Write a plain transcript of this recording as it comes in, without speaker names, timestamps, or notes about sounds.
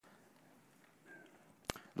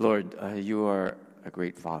Lord, you are a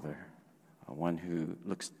great Father, one who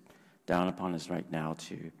looks down upon us right now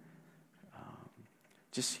to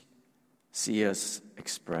just see us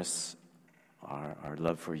express our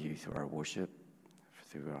love for you through our worship,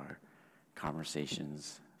 through our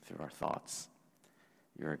conversations, through our thoughts.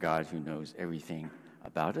 You're a God who knows everything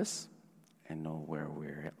about us and know where we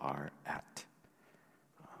are at.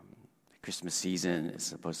 The Christmas season is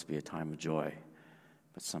supposed to be a time of joy,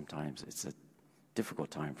 but sometimes it's a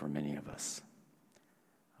difficult time for many of us.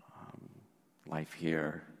 Life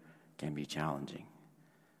here can be challenging,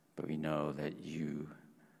 but we know that you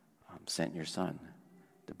sent your Son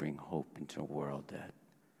to bring hope into a world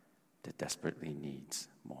that desperately needs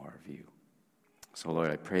more of you. So,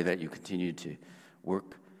 Lord, I pray that you continue to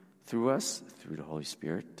work through us, through the Holy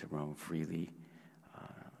Spirit, to roam freely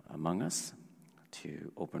among us,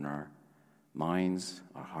 to open our minds,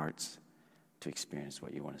 our hearts, to experience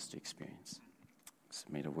what you want us to experience. So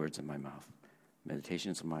may the words of my mouth,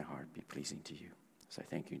 meditations of my heart be pleasing to you. So I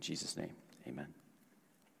thank you in Jesus' name. Amen.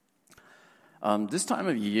 This time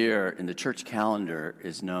of year in the church calendar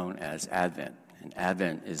is known as Advent. And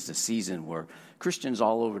Advent is the season where Christians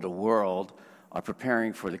all over the world are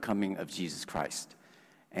preparing for the coming of Jesus Christ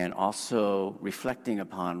and also reflecting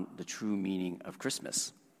upon the true meaning of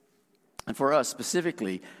Christmas. And for us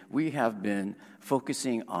specifically, we have been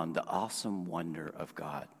focusing on the awesome wonder of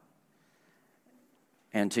God.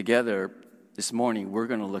 And together, this morning, we're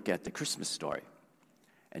going to look at the Christmas story.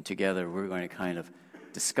 And together, we're going to kind of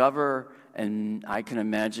discover, and I can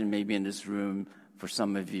imagine maybe in this room, for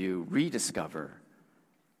some of you, rediscover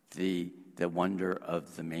the wonder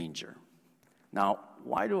of the manger. Now,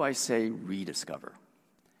 why do I say rediscover?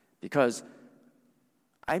 Because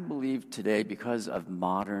I believe today, because of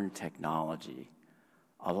modern technology,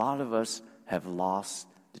 a lot of us have lost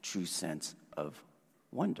the true sense of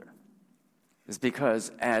wonder. It's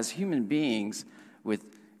because as human beings with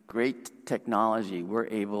great technology, we're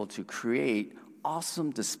able to create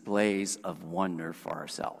awesome displays of wonder for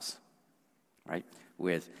ourselves, right?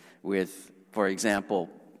 With for example,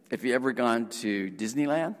 if you've ever gone to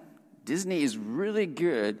Disneyland, Disney is really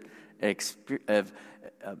good at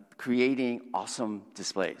creating awesome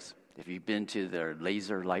displays. If you've been to their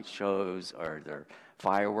laser light shows or their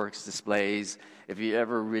fireworks displays, if you've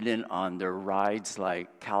ever ridden on their rides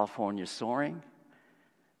like California Soaring,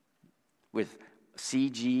 with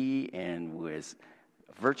CG and with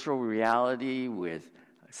virtual reality, with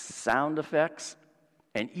sound effects,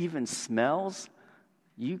 and even smells,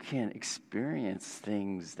 you can experience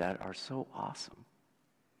things that are so awesome.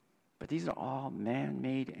 But these are all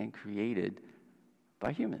man-made and created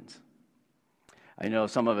by humans. I know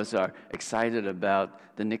some of us are excited about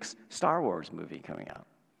the next Star Wars movie coming out,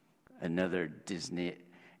 another Disney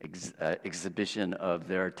exhibition of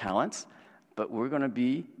their talents, but we're going to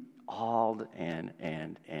be awed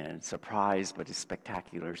and surprised by the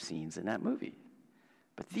spectacular scenes in that movie.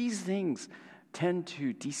 But these things tend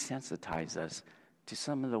to desensitize us to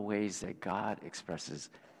some of the ways that God expresses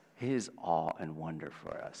his awe and wonder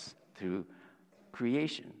for us through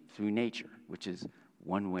creation, through nature, which is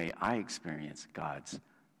one way I experience God's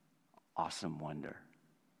awesome wonder.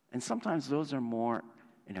 And sometimes those are more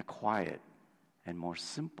in a quiet and more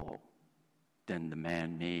simple than the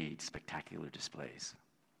man-made spectacular displays.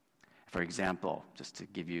 For example, just to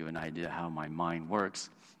give you an idea how my mind works,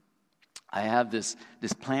 I have this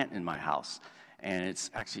plant in my house, and it's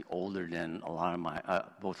actually older than a lot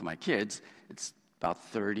of both of my kids. It's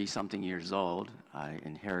about 30-something years old. I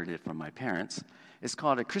inherited it from my parents. It's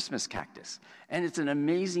called a Christmas cactus, and it's an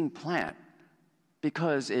amazing plant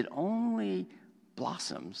because it only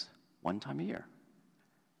blossoms one time a year.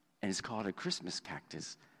 And it's called a Christmas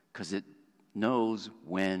cactus because it knows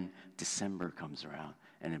when December comes around,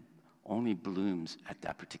 and it only blooms at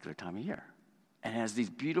that particular time of year. And it has these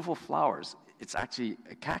beautiful flowers. It's actually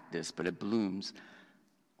a cactus, but it blooms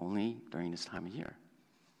only during this time of year.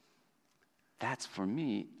 That's, for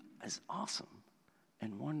me, is awesome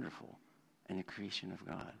and wonderful and a creation of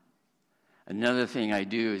God. Another thing I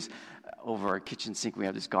do is, over our kitchen sink, we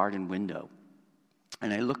have this garden window.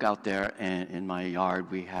 And I look out there, and in my yard,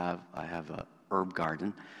 I have a herb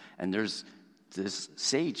garden, and there's this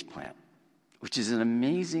sage plant, which is an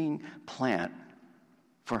amazing plant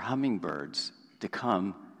for hummingbirds to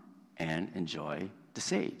come and enjoy the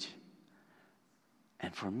sage.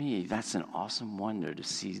 And for me, that's an awesome wonder to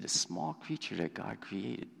see the small creature that God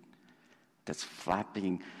created that's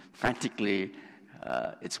flapping frantically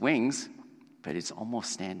its wings, but it's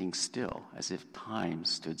almost standing still, as if time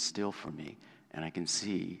stood still for me. And I can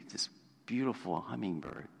see this beautiful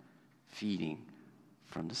hummingbird feeding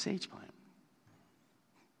from the sage plant.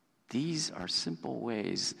 These are simple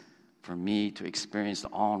ways for me to experience the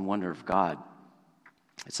awe and wonder of God.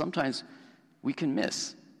 And sometimes we can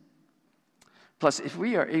miss. Plus, if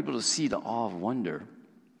we are able to see the awe and wonder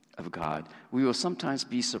of God, we will sometimes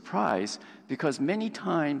be surprised because many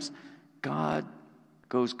times God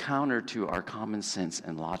goes counter to our common sense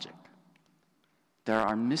and logic. There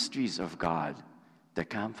are mysteries of God that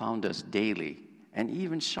confound us daily and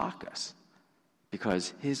even shock us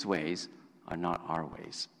because his ways are not our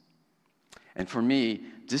ways. And for me,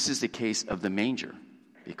 this is the case of the manger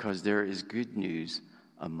because there is good news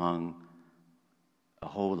among a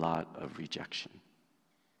whole lot of rejection.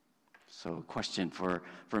 So a question for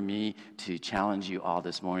me to challenge you all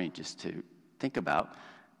this morning just to think about,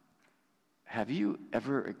 have you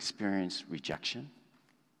ever experienced rejection?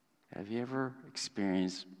 Have you ever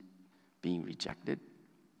experienced being rejected?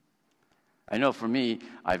 I know for me,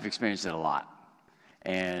 I've experienced it a lot.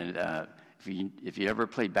 And if you ever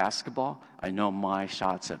played basketball, I know my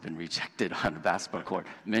shots have been rejected on the basketball court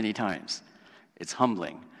many times. It's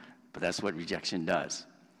humbling, but that's what rejection does.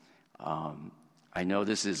 I know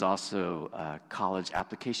this is also college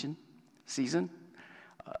application season.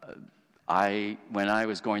 When I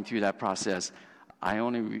was going through that process, I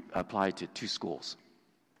only applied to 2 schools.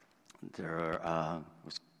 They're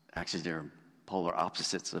polar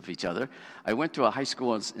opposites of each other. I went to a high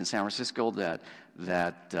school in San Francisco that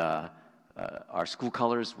our school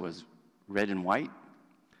colors was red and white.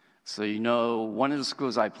 So one of the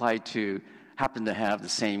schools I applied to happened to have the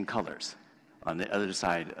same colors on the other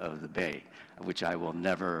side of the bay, which I will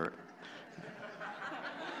never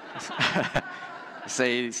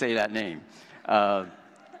say that name.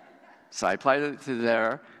 So I applied to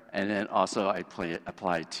there, and then also I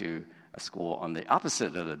applied to a school on the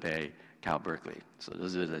opposite of the bay, Cal Berkeley. So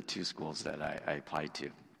those are the 2 schools that I applied to.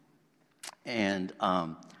 And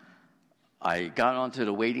I got onto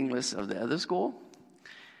the waiting list of the other school,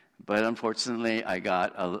 but unfortunately I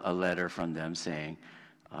got a letter from them saying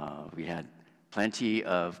we had plenty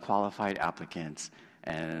of qualified applicants,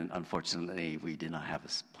 and unfortunately we did not have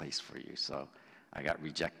a place for you. So I got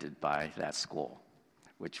rejected by that school,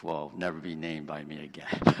 which will never be named by me again.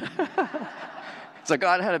 So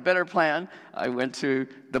God had a better plan. I went to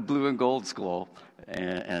the blue and gold school,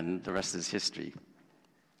 and the rest is history.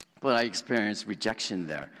 But I experienced rejection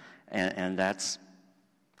there, and that's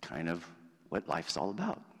kind of what life's all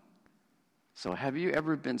about. So have you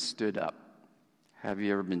ever been stood up? Have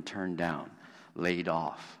you ever been turned down, laid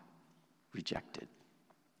off, rejected?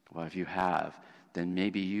 Well, if you have, then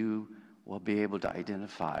maybe you will be able to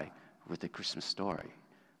identify with the Christmas story,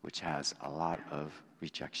 which has a lot of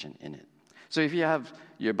rejection in it. So if you have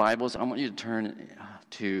your Bibles, I want you to turn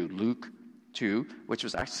to Luke 2, which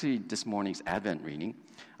was actually this morning's Advent reading.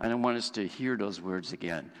 And I want us to hear those words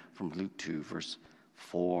again from Luke 2, verse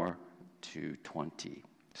 4 to 20.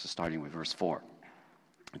 So starting with verse 4,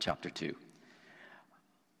 chapter 2.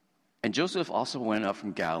 And Joseph also went up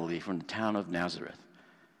from Galilee, from the town of Nazareth,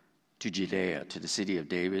 to Judea, to the city of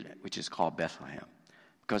David, which is called Bethlehem,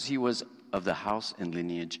 because he was of the house and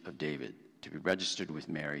lineage of David, to be registered with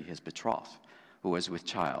Mary, his betrothed, who was with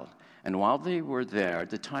child. And while they were there,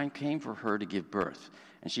 the time came for her to give birth.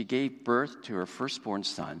 And she gave birth to her firstborn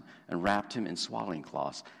son, and wrapped him in swaddling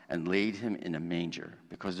cloths, and laid him in a manger,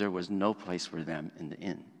 because there was no place for them in the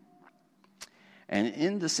inn. And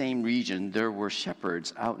in the same region there were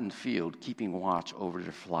shepherds out in the field, keeping watch over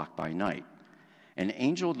their flock by night. An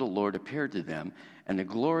angel of the Lord appeared to them, and the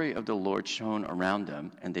glory of the Lord shone around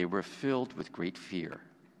them, and they were filled with great fear.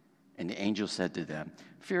 And the angel said to them,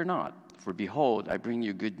 "Fear not, for behold, I bring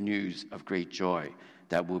you good news of great joy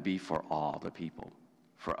that will be for all the people.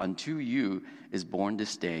 For unto you is born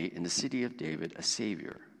this day in the city of David a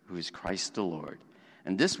Savior, who is Christ the Lord.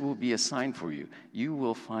 And this will be a sign for you. You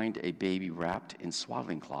will find a baby wrapped in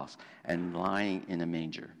swaddling cloths and lying in a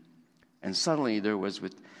manger." And suddenly there was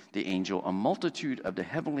with the angel a multitude of the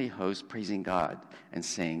heavenly host praising God and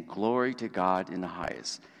saying, "Glory to God in the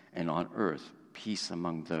highest, and on earth peace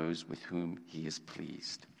among those with whom he is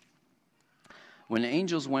pleased." When the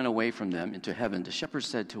angels went away from them into heaven, the shepherds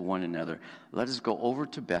said to one another, "Let us go over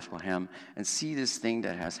to Bethlehem and see this thing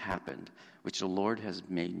that has happened, which the Lord has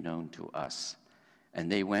made known to us."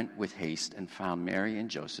 And they went with haste and found Mary and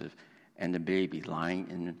Joseph and the baby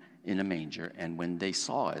lying in a manger. And when they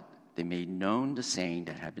saw it, they made known the saying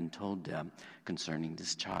that had been told them concerning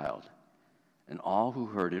this child. And all who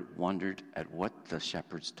heard it wondered at what the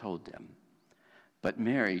shepherds told them. But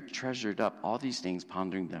Mary treasured up all these things,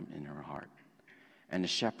 pondering them in her heart. And the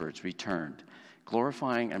shepherds returned,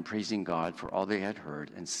 glorifying and praising God for all they had heard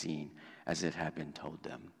and seen as it had been told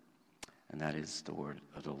them. And that is the word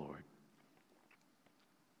of the Lord.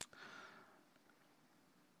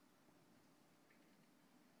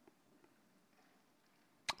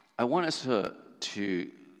 I want us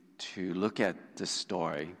to look at this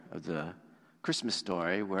story of the Christmas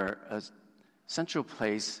story, where a central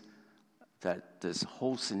place that this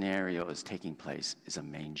whole scenario is taking place is a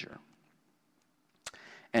manger.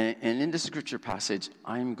 And in the scripture passage,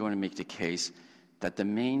 I'm going to make the case that the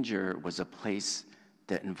manger was a place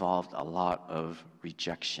that involved a lot of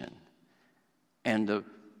rejection. And the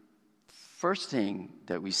first thing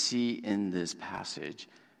that we see in this passage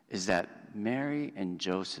is that Mary and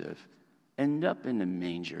Joseph end up in the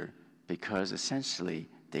manger because essentially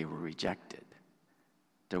they were rejected.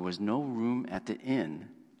 There was no room at the inn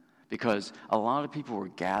because a lot of people were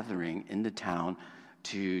gathering in the town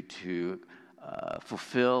to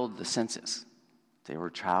fulfill the census. They were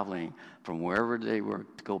traveling from wherever they were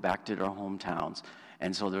to go back to their hometowns.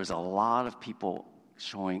 And so there was a lot of people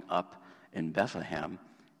showing up in Bethlehem,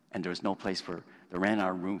 and there was no place they ran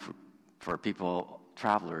out of room for people,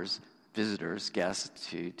 travelers, visitors, guests,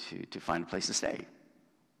 to find a place to stay.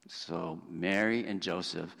 So Mary and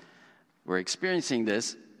Joseph were experiencing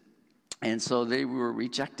this, and so they were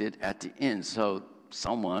rejected at the inn. So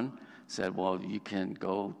someone said, well, you can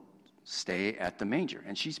go stay at the manger.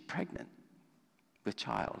 And she's pregnant with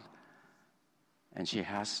child. And she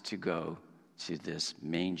has to go to this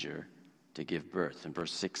manger to give birth. In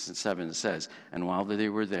verse 6 and 7 it says, and while they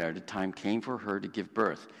were there, the time came for her to give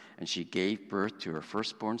birth. And she gave birth to her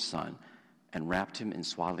firstborn son and wrapped him in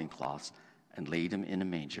swaddling cloths and laid him in a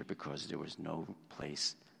manger because there was no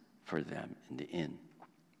place for them in the inn.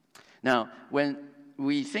 Now, when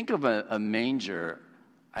we think of a manger,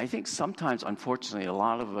 I think sometimes, unfortunately, a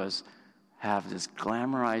lot of us have this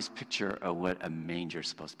glamorized picture of what a manger is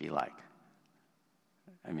supposed to be like.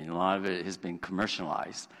 I mean, a lot of it has been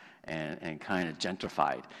commercialized and kind of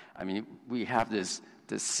gentrified. I mean, we have this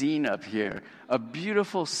scene up here, a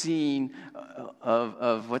beautiful scene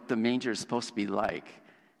of what the manger is supposed to be like.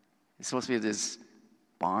 It's supposed to be this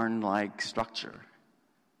barn-like structure.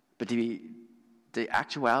 But the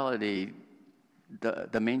actuality,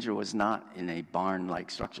 the manger was not in a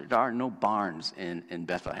barn-like structure. There are no barns in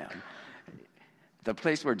Bethlehem. The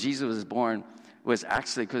place where Jesus was born was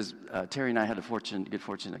actually, because Terry and I had the good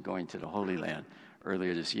fortune of going to the Holy Land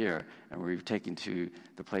earlier this year, and we were taken to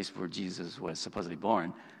the place where Jesus was supposedly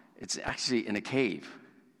born. It's actually in a cave.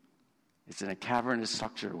 It's in a cavernous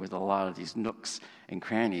structure with a lot of these nooks and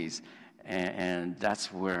crannies, and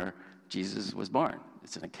that's where Jesus was born.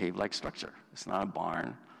 It's in a cave-like structure. It's not a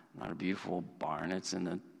barn, not a beautiful barn. It's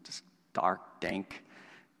in this dark, dank,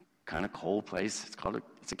 kind of cold place.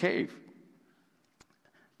 It's a cave.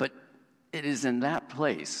 But it is in that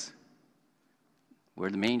place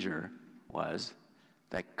where the manger was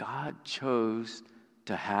that God chose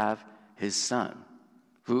to have his son,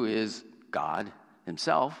 who is God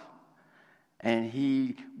himself. And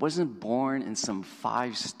he wasn't born in some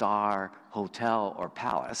 5-star hotel or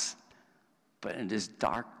palace, but in this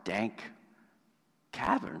dark, dank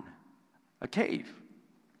cavern, a cave.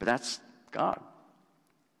 But that's God.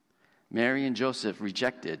 Mary and Joseph,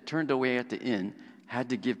 rejected, turned away at the inn, had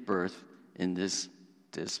to give birth in this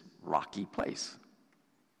rocky place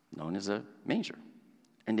known as a manger.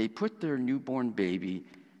 And they put their newborn baby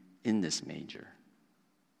in this manger,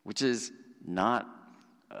 which is not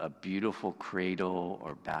a beautiful cradle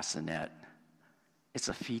or bassinet. It's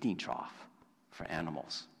a feeding trough for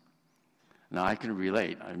animals. Now, I can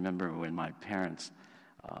relate. I remember when my parents,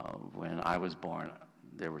 when I was born,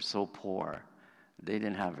 they were so poor, they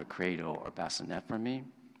didn't have a cradle or bassinet for me.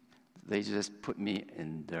 They just put me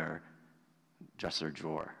in their dresser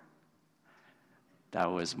drawer. That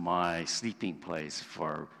was my sleeping place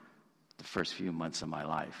for the first few months of my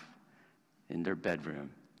life. In their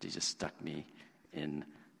bedroom, they just stuck me in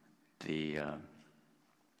their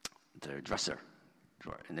dresser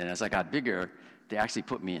drawer. And then as I got bigger, they actually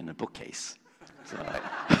put me in a bookcase. So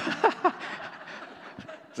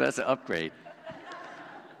that's an upgrade.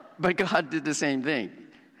 But God did the same thing.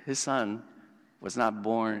 His son was not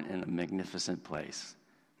born in a magnificent place.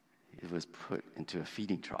 He was put into a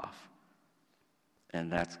feeding trough. And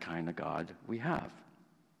that's kind of God we have.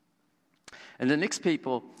 And the next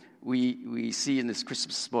people we see in this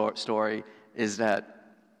Christmas story is that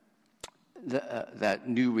that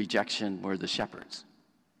new rejection were the shepherds.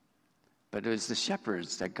 But it was the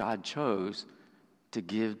shepherds that God chose to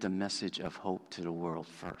give the message of hope to the world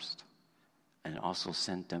first, and also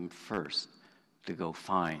sent them first to go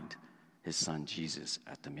find his son Jesus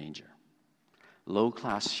at the manger.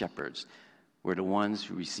 Low-class shepherds were the ones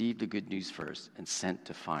who received the good news first and sent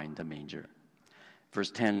to find the manger. Verse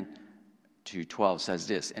 10 to 12 says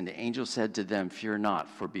this, "And the angel said to them, 'Fear not,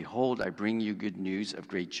 for behold, I bring you good news of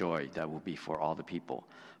great joy that will be for all the people.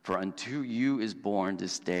 For unto you is born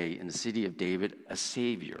this day in the city of David a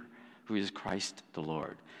Savior, who is Christ the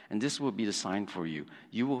Lord. And this will be the sign for you.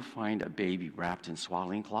 You will find a baby wrapped in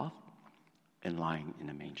swaddling cloth and lying in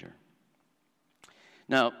a manger.'"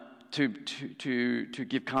 Now, to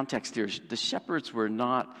give context here, the shepherds were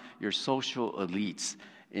not your social elites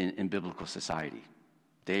in biblical society.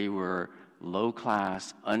 They were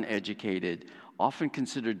low-class, uneducated, often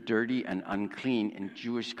considered dirty and unclean in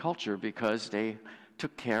Jewish culture because they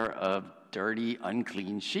took care of dirty,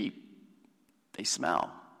 unclean sheep. They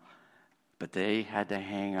smell, but they had to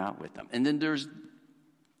hang out with them. And then there's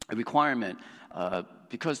a requirement,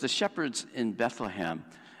 because the shepherds in Bethlehem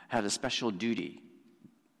had a special duty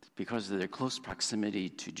because of their close proximity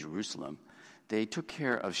to Jerusalem. They took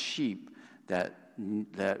care of sheep that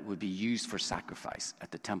would be used for sacrifice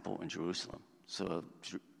at the temple in Jerusalem. So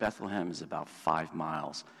Bethlehem is about 5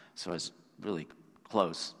 miles, so it's really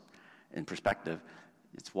close in perspective.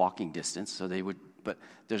 It's walking distance. But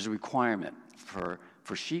there's a requirement for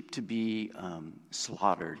sheep to be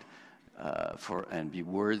slaughtered and be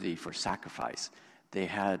worthy for sacrifice. They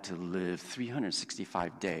had to live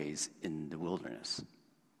 365 days in the wilderness.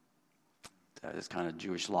 That is kind of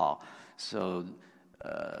Jewish law. So.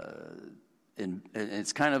 And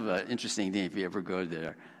it's kind of an interesting thing if you ever go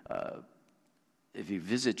there. If you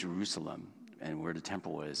visit Jerusalem and where the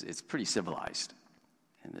temple is, it's pretty civilized.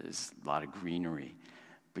 And there's a lot of greenery.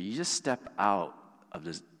 But you just step out of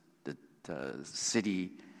the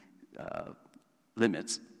city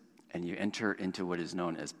limits and you enter into what is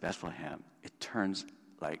known as Bethlehem. It turns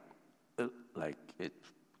like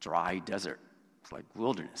it's dry desert. It's like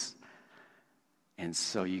wilderness. And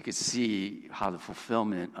so you could see how the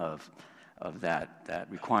fulfillment of that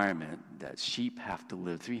requirement that sheep have to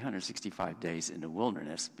live 365 days in the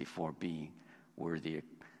wilderness before being worthy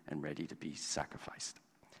and ready to be sacrificed.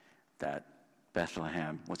 That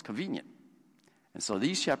Bethlehem was convenient. And so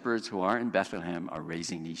these shepherds who are in Bethlehem are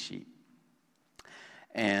raising these sheep.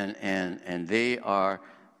 And they are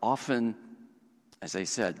often, as I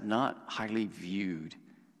said, not highly viewed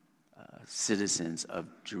citizens of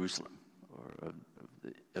Jerusalem or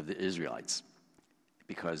of the Israelites,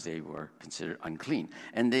 because they were considered unclean.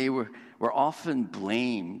 And they were often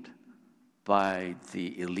blamed by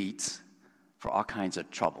the elites for all kinds of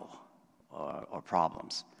trouble or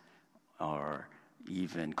problems or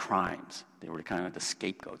even crimes. They were kind of the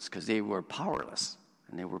scapegoats because they were powerless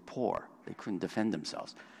and they were poor. They couldn't defend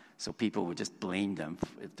themselves. So people would just blame them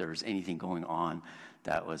if there was anything going on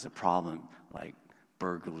that was a problem, like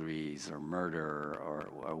burglaries or murder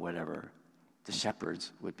or whatever. The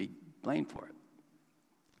shepherds would be blamed for it.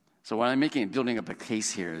 So what I'm building up a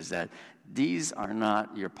case here is that these are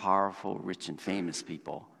not your powerful, rich, and famous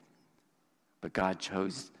people, but God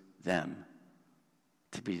chose them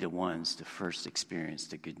to be the ones to first experience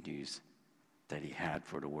the good news that he had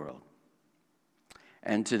for the world.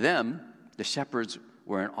 And to them, the shepherds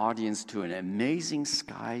were an audience to an amazing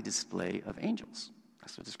sky display of angels.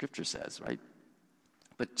 That's what the scripture says, right?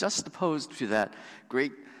 But just opposed to that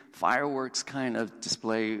great fireworks kind of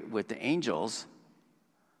display with the angels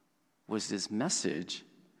was this message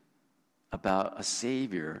about a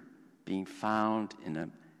Savior being found in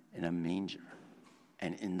a manger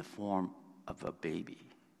and in the form of a baby.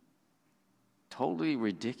 Totally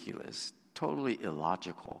ridiculous, totally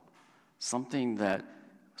illogical, something that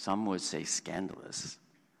some would say scandalous,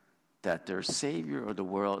 that their Savior of the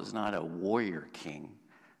world is not a warrior king,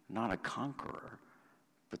 not a conqueror,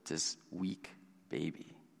 but this weak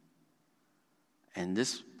baby. And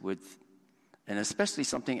especially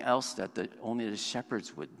something else that only the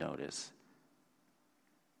shepherds would notice,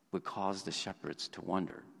 would cause the shepherds to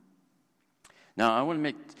wonder. Now, I want to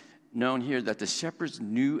make known here that the shepherds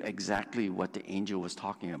knew exactly what the angel was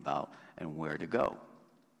talking about and where to go.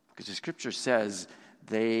 Because the scripture says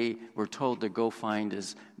they were told to go find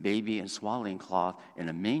his baby in swaddling cloth in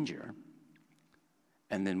a manger.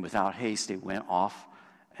 And then without haste, they went off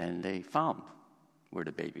and they found where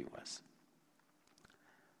the baby was.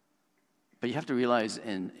 But you have to realize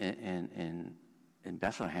in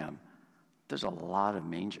Bethlehem, there's a lot of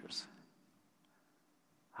mangers.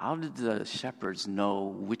 How did the shepherds know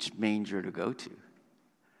which manger to go to?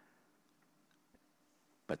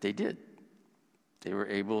 But they did. They were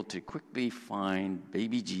able to quickly find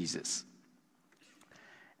baby Jesus.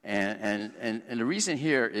 And the reason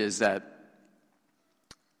here is that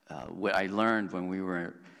what I learned when we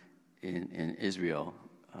were in Israel,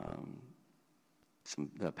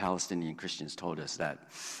 the Palestinian Christians told us that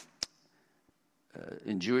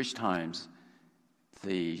in Jewish times,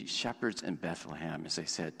 the shepherds in Bethlehem, as I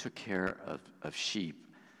said, took care of sheep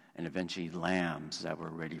and eventually lambs that were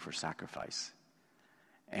ready for sacrifice.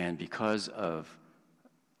 And because of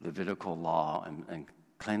Levitical law and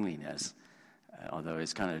cleanliness, although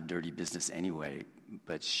it's kind of dirty business anyway,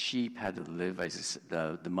 but sheep had to live,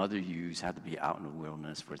 the mother ewes had to be out in the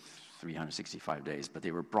wilderness for 365 days, but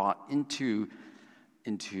they were brought into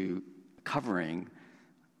covering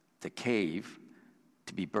the cave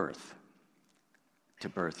to birth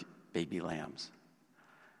baby lambs.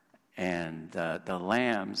 And the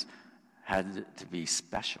lambs had to be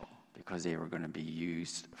special because they were going to be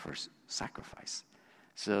used for sacrifice.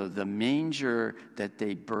 So the manger that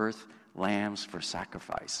they birthed lambs for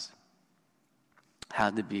sacrifice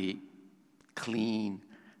had to be clean,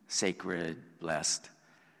 sacred, blessed,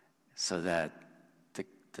 so that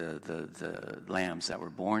the lambs that were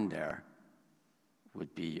born there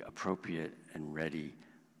would be appropriate and ready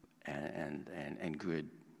and good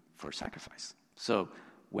for sacrifice. So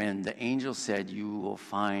when the angel said, "You will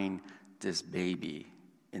find this baby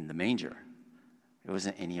in the manger," it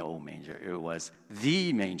wasn't any old manger. It was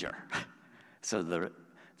the manger. So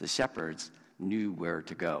the shepherds knew where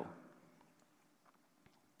to go.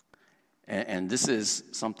 And this is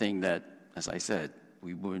something that, as I said,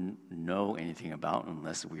 we wouldn't know anything about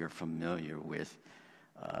unless we are familiar with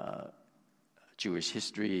Jewish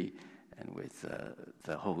history and with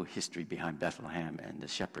the whole history behind Bethlehem and the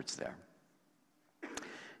shepherds there.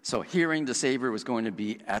 So hearing the Savior was going to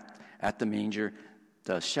be at the manger,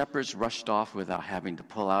 the shepherds rushed off without having to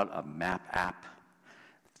pull out a map app.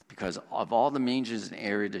 Because of all the mangers in the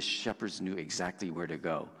area, the shepherds knew exactly where to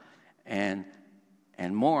go. And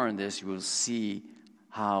more on this, you will see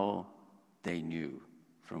how they knew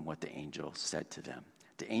from what the angel said to them.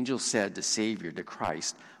 The angel said the Savior, the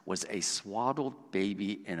Christ, was a swaddled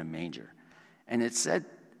baby in a manger. And it said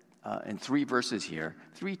in 3 verses here,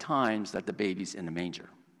 3 times that the baby's in a manger.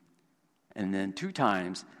 And then 2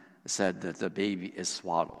 times it said that the baby is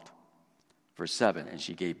swaddled. Verse 7, and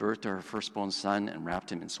she gave birth to her firstborn son and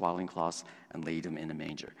wrapped him in swaddling cloths and laid him in a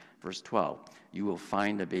manger. Verse 12, you will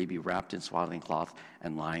find a baby wrapped in swaddling cloth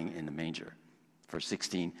and lying in the manger. Verse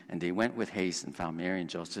 16, and they went with haste and found Mary and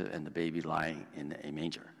Joseph and the baby lying in a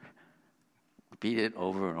manger. Repeat it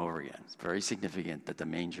over and over again. It's very significant that the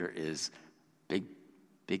manger is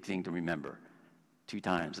big thing to remember. 2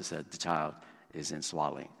 times it said the child is in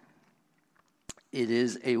swaddling. It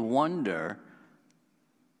is a wonder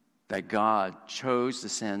that God chose to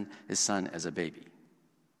send his son as a baby.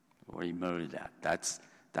 Or he molded that.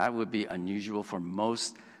 That would be unusual for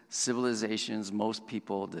most civilizations, most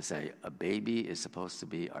people to say a baby is supposed to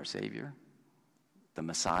be our Savior. The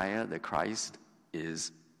Messiah, the Christ,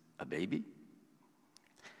 is a baby.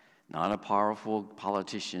 Not a powerful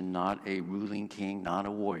politician, not a ruling king, not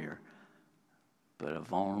a warrior, but a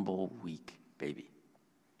vulnerable, weak baby.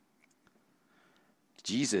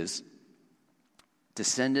 Jesus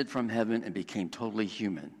descended from heaven and became totally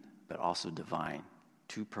human, but also divine.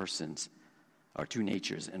 2 persons, or 2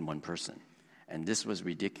 natures in one person. And this was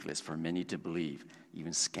ridiculous for many to believe,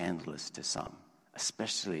 even scandalous to some,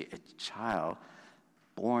 especially a child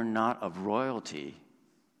born not of royalty,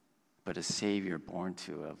 but a Savior born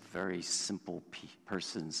to a very simple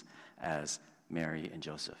persons as Mary and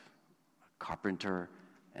Joseph, a carpenter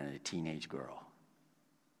and a teenage girl.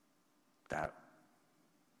 That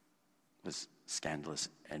was scandalous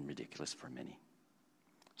and ridiculous for many.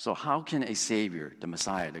 So how can a Savior, the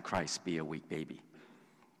Messiah, the Christ, be a weak baby?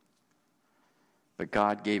 But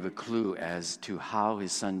God gave a clue as to how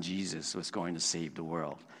his son Jesus was going to save the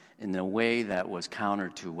world in a way that was counter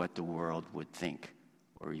to what the world would think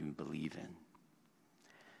or even believe in.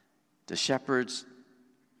 The shepherds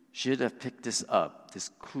should have picked this up, this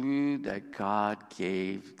clue that God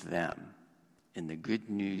gave them in the good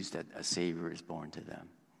news that a Savior is born to them.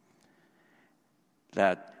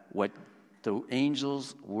 That what the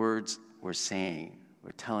angel's words were saying,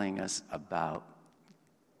 were telling us about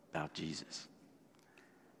Jesus.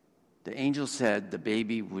 The angel said the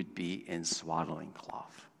baby would be in swaddling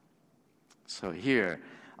cloth. So here,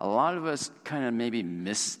 a lot of us kind of maybe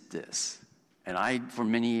missed this. And I, for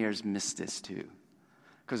many years, missed this too.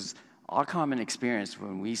 Because our common experience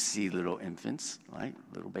when we see little infants, like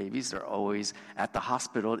little babies, they're always at the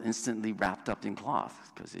hospital instantly wrapped up in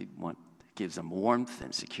cloth because gives them warmth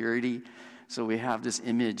and security. So we have this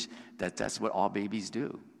image that that's what all babies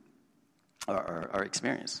do or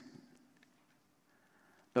experience.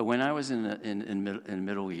 But when I was in the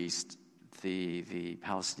Middle East, the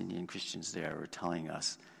Palestinian Christians there were telling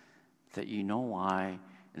us that you know why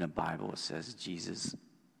in the Bible it says Jesus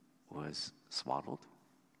was swaddled?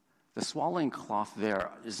 The swaddling cloth there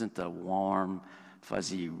isn't the warm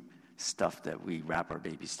fuzzy stuff that we wrap our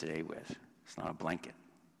babies today with. It's not a blanket.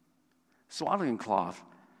 Swaddling cloth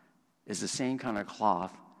is the same kind of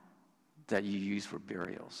cloth that you use for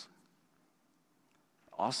burials.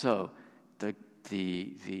 Also,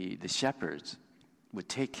 the shepherds would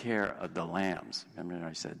take care of the lambs. Remember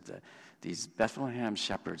I said that these Bethlehem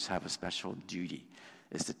shepherds have a special duty,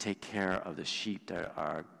 is to take care of the sheep that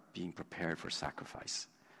are being prepared for sacrifice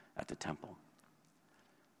at the temple.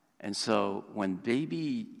 And so when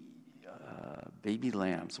baby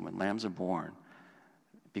lambs, when lambs are born,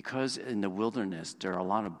 because in the wilderness there are a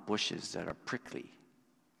lot of bushes that are prickly,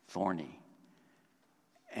 thorny,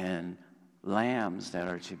 and lambs that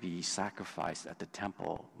are to be sacrificed at the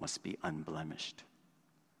temple must be unblemished,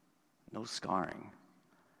 no scarring.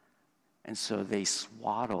 And so they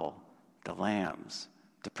swaddle the lambs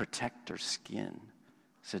to protect their skin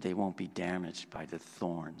so they won't be damaged by the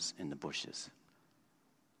thorns in the bushes,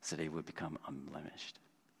 so they would become unblemished.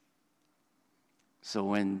 So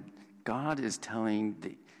when God is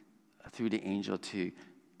telling through the angel to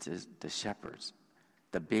the shepherds,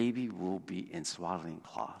 the baby will be in swaddling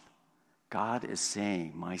cloth, God is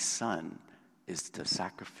saying, my son is the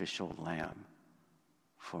sacrificial lamb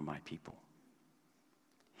for my people.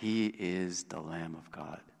 He is the Lamb of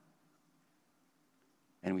God.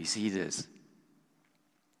 And we see this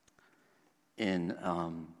in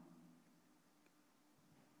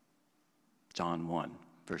John 1,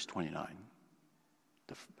 verse 29.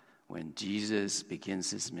 When Jesus begins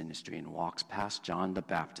his ministry and walks past John the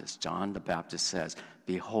Baptist says,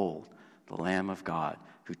 behold, the Lamb of God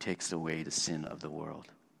who takes away the sin of the world.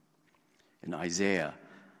 In Isaiah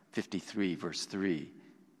 53, verse 3,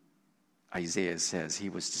 Isaiah says he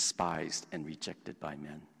was despised and rejected by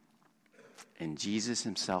men. And Jesus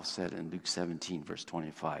himself said in Luke 17, verse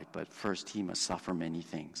 25, but first he must suffer many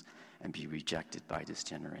things and be rejected by this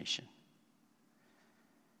generation.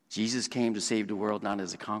 Jesus came to save the world not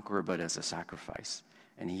as a conqueror, but as a sacrifice.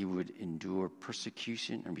 And he would endure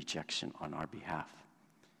persecution and rejection on our behalf.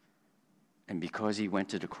 And because he went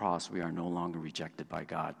to the cross, we are no longer rejected by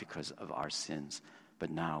God because of our sins,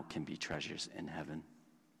 but now can be treasures in heaven.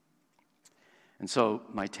 And so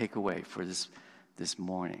my takeaway for this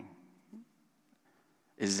morning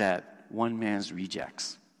is that one man's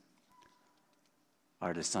rejects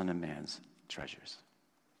are the Son of Man's treasures.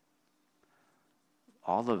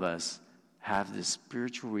 All of us have this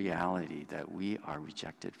spiritual reality that we are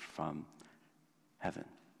rejected from heaven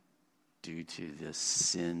due to the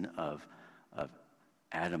sin of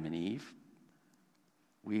Adam and Eve.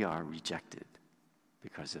 We are rejected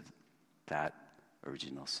because of that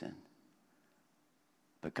original sin.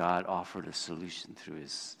 But God offered a solution through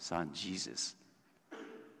his Son, Jesus,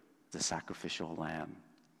 the sacrificial lamb,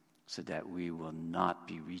 so that we will not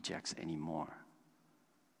be rejects anymore,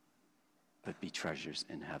 but be treasures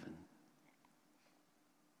in heaven.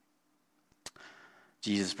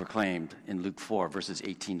 Jesus proclaimed in Luke 4, verses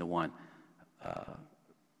 18 to 1.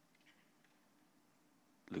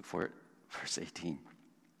 Luke 4, verse 18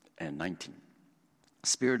 and 19. The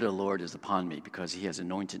Spirit of the Lord is upon me because he has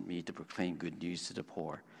anointed me to proclaim good news to the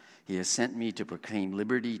poor. He has sent me to proclaim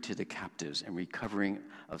liberty to the captives and recovering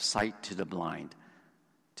of sight to the blind,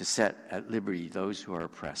 to set at liberty those who are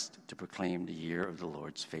oppressed, to proclaim the year of the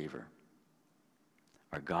Lord's favor.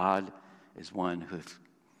 Our God is one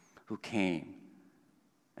who came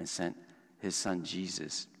and sent his Son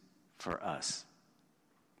Jesus for us,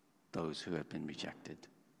 those who have been rejected.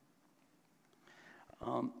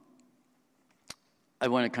 I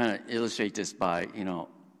want to kind of illustrate this by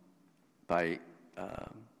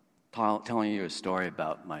telling you a story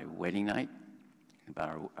about my wedding night,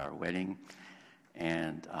 about our wedding.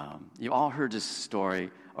 And you all heard this story,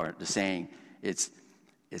 or the saying, it's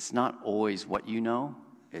not always what you know,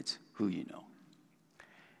 it's who you know.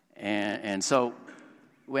 And so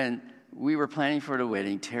when we were planning for the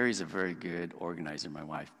wedding, Terry's a very good organizer, my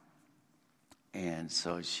wife. And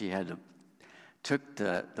so she took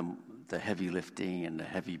the heavy lifting and the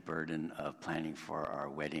heavy burden of planning for our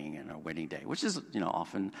wedding and our wedding day, which is,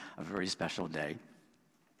 often a very special day.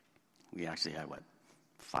 We actually had,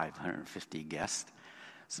 550 guests.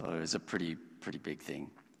 So it was a pretty big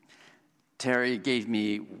thing. Terry gave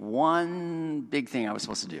me one big thing I was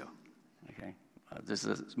supposed to do. Okay,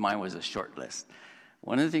 mine was a short list.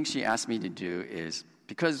 One of the things she asked me to do is,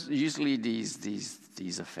 because usually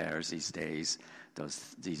these affairs, these days,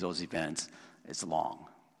 those events, it's long.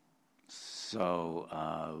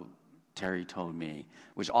 So Terry told me,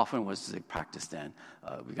 which often was the practice then.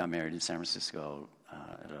 We got married in San Francisco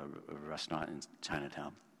at a restaurant in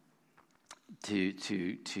Chinatown.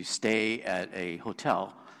 To stay at a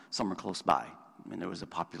hotel somewhere close by, and there was a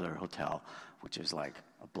popular hotel, which was like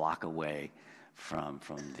a block away from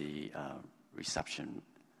the reception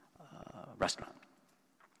restaurant.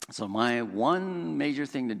 So my one major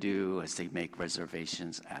thing to do was to make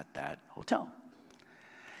reservations at that hotel.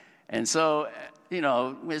 And so,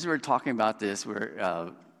 as we were talking about this,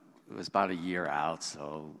 it was about a year out,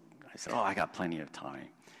 so I said, I got plenty of time.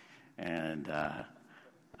 And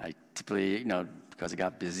I typically, because I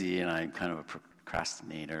got busy and I'm kind of a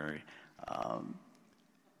procrastinator,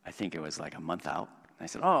 I think it was like a month out. I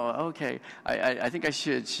said, okay, I think I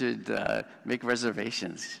should make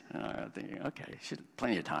reservations. I'm thinking, okay,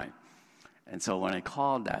 plenty of time. And so when I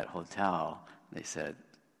called that hotel, they said,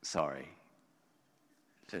 sorry,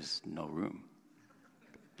 there's no room.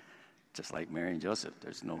 Just like Mary and Joseph,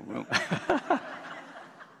 there's no room.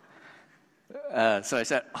 So I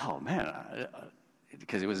said, man,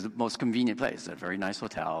 because it was the most convenient place, a very nice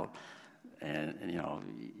hotel. And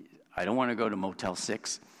I don't want to go to Motel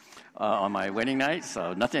 6 on my wedding night,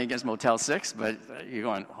 so nothing against Motel 6, but you're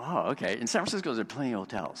going, okay. In San Francisco, there are plenty of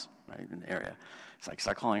hotels, right, in the area. It's like,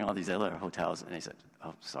 start calling all these other hotels, and they said,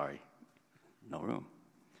 sorry, no room.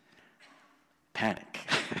 Panic.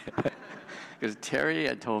 Because Terry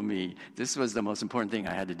had told me this was the most important thing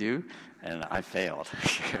I had to do, and I failed.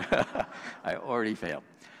 I already failed.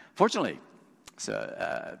 Fortunately,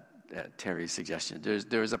 so Terry's suggestion,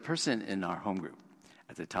 there was a person in our home group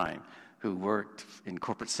at the time who worked in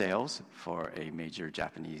corporate sales for a major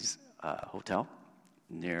Japanese hotel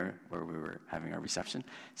near where we were having our reception.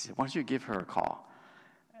 He said, why don't you give her a call?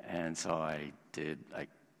 And so I did. I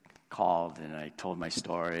called and I told my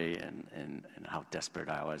story and how desperate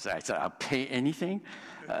I was. I said, I'll pay anything.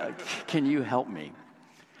 Can you help me?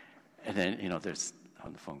 And then, there's,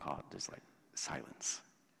 on the phone call, there's like silence.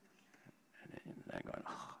 And I'm going,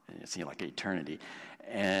 and it seemed like eternity.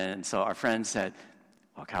 And so our friend said,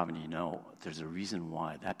 well, Calvin, there's a reason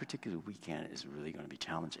why that particular weekend is really going to be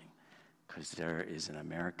challenging, because there is an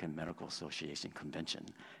American Medical Association convention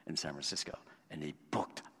in San Francisco, and they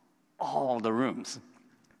booked all the rooms.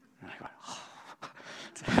 And I go,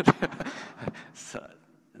 So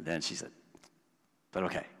then she said, but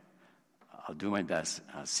okay, I'll do my best.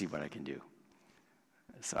 I'll see what I can do.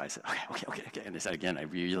 So I said, okay. And they said, again, I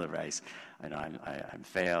realized, I'm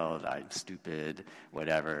failed, I'm stupid,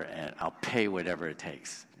 whatever, and I'll pay whatever it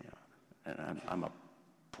takes. And I'm a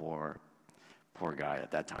poor guy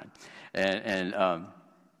at that time. And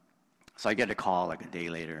so I get a call like a day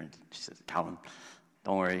later, and she says, Calvin,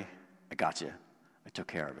 don't worry, I got you. I took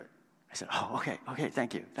care of it. I said, okay,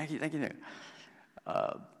 thank you.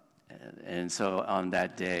 And so on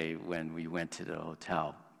that day, when we went to the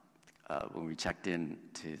hotel, when we checked in,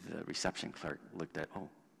 to the reception clerk looked at,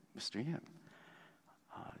 Mr. Yim,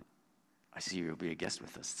 I see you'll be a guest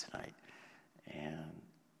with us tonight, and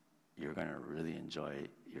you're going to really enjoy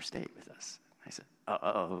your stay with us. I said,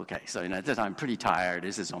 okay. So at this time, I'm pretty tired.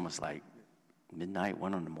 This is almost like midnight,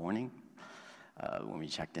 1 a.m, when we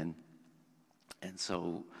checked in. And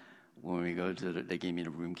so when we go to they gave me the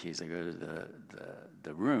room keys. I go to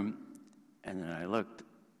the room, and then I looked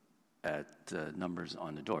at the numbers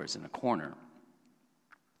on the doors. In the corner,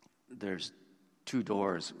 there's 2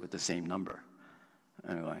 doors with the same number.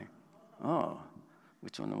 And I'm like,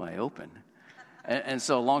 which one do I open? And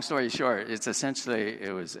so long story short,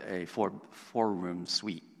 it was a four-room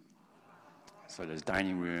suite. So there's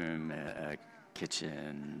dining room, a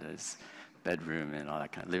kitchen, there's bedroom, and all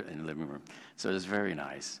that kind of and living room. So it was very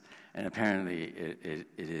nice. And apparently it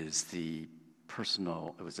was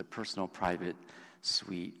a personal private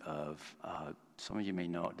suite of, some of you may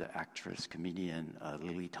know the actress, comedian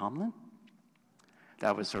Lily Tomlin.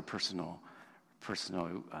 That was her personal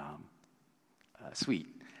suite.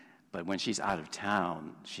 But when she's out of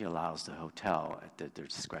town, she allows the hotel at their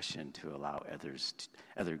discretion to allow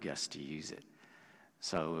other guests to use it.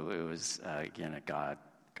 So it was, again, a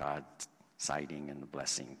God sighting and a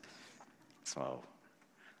blessing. So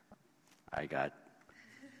I got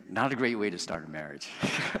not a great way to start a marriage,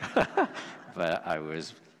 but I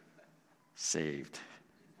was saved.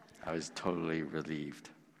 I was totally relieved.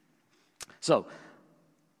 So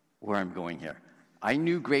where I'm going here, I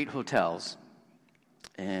knew great hotels,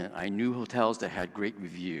 and I knew hotels that had great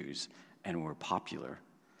reviews and were popular.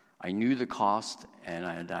 I knew the cost, and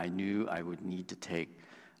I knew I would need to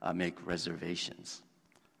make reservations.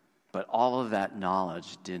 But all of that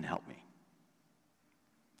knowledge didn't help me,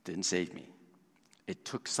 didn't save me. It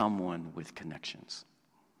took someone with connections.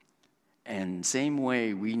 And same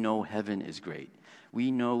way we know heaven is great.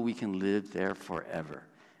 We know we can live there forever.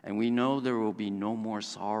 And we know there will be no more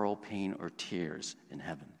sorrow, pain, or tears in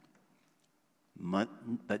heaven.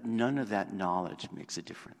 But none of that knowledge makes a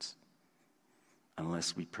difference.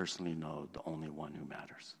 unless we personally know the only one who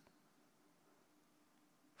matters.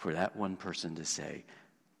 For that one person to say,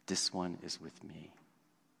 this one is with me,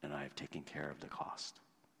 and I have taken care of the cost.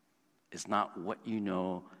 It's not what you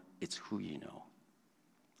know, it's who you know.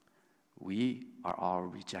 We are all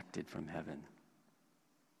rejected from heaven,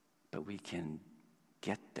 but we can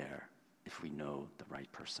get there if we know the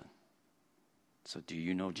right person. So do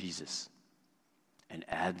you know Jesus? And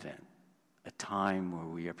Advent, a time where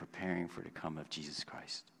we are preparing for the come of Jesus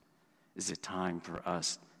Christ, is a time for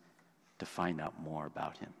us to find out more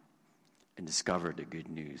about him and discover the good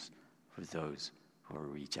news for those who are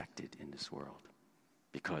rejected in this world.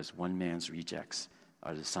 Because one man's rejects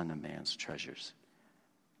are the Son of Man's treasures.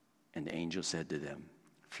 And the angel said to them,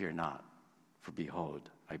 fear not, for behold,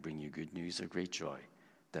 I bring you good news of great joy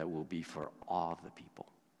that will be for all the people.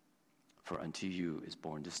 For unto you is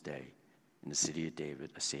born this day in the city of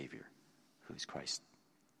David a Savior, who is Christ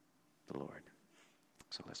the Lord.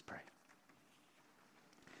 So let's pray.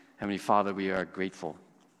 Heavenly Father, we are grateful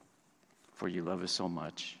for you love us so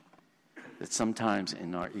much that sometimes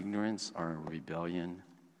in our ignorance or in rebellion,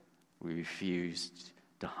 we refuse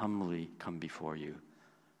to humbly come before you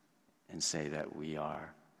and say that we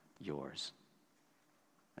are yours.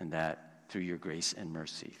 And that through your grace and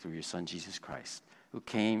mercy, through your Son Jesus Christ, who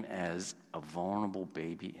came as a vulnerable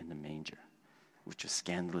baby in the manger, which was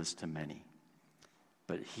scandalous to many.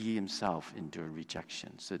 But he himself endured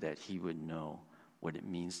rejection so that he would know what it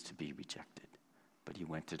means to be rejected. But he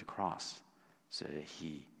went to the cross so that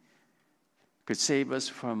he could save us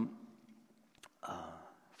from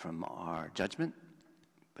our judgment,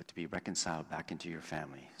 but to be reconciled back into your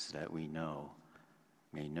family so that we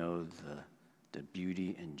may know the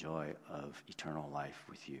beauty and joy of eternal life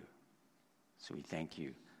with you. So we thank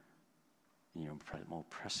you in your most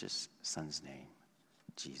precious Son's name,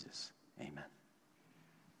 Jesus. Amen.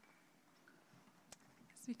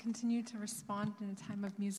 As we continue to respond in a time of music.